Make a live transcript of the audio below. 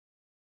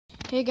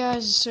Hey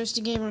guys, it's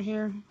Toasty Gamer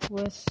here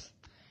with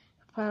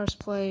Papyrus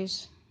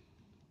Plays.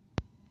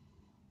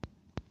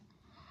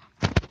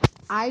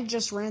 I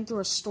just ran through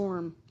a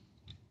storm.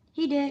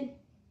 He did.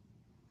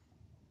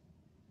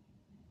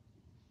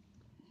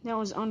 That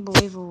was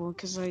unbelievable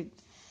because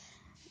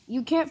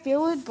you can't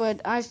feel it,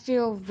 but I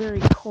feel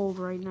very cold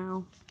right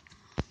now.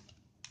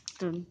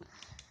 Bring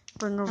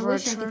over I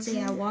wish I could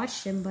say I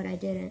watched him, but I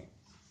didn't.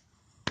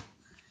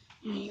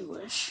 You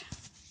wish.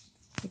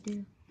 I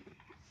do.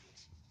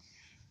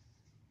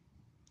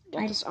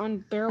 Got this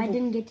unbearable I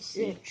didn't get to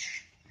see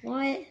itch.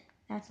 What?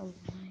 That's a lie.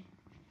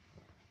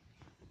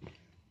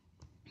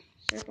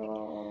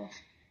 Circle.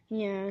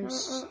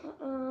 Yes.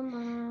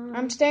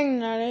 I'm staying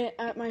tonight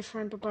at my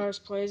friend Papyrus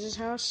Plays'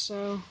 house,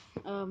 so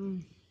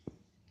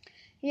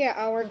yeah,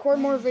 I'll record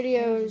more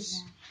videos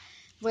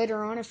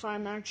later on if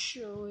I'm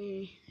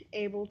actually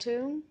able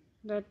to.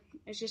 It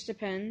just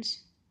depends,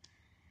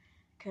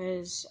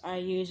 because I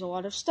use a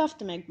lot of stuff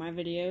to make my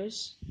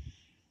videos.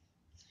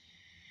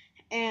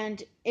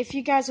 And if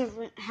you guys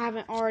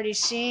haven't already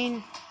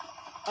seen,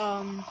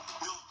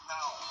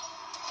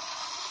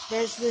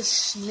 there's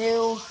this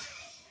new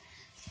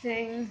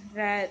thing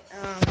that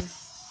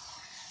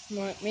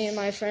me and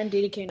my friend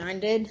DDK9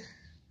 did,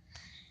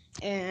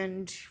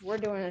 and we're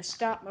doing a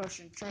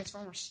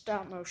Transformers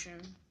stop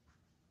motion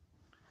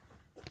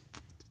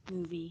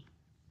movie.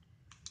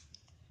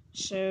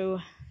 So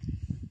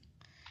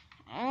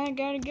I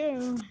gotta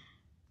go.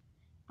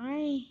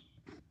 I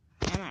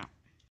am out.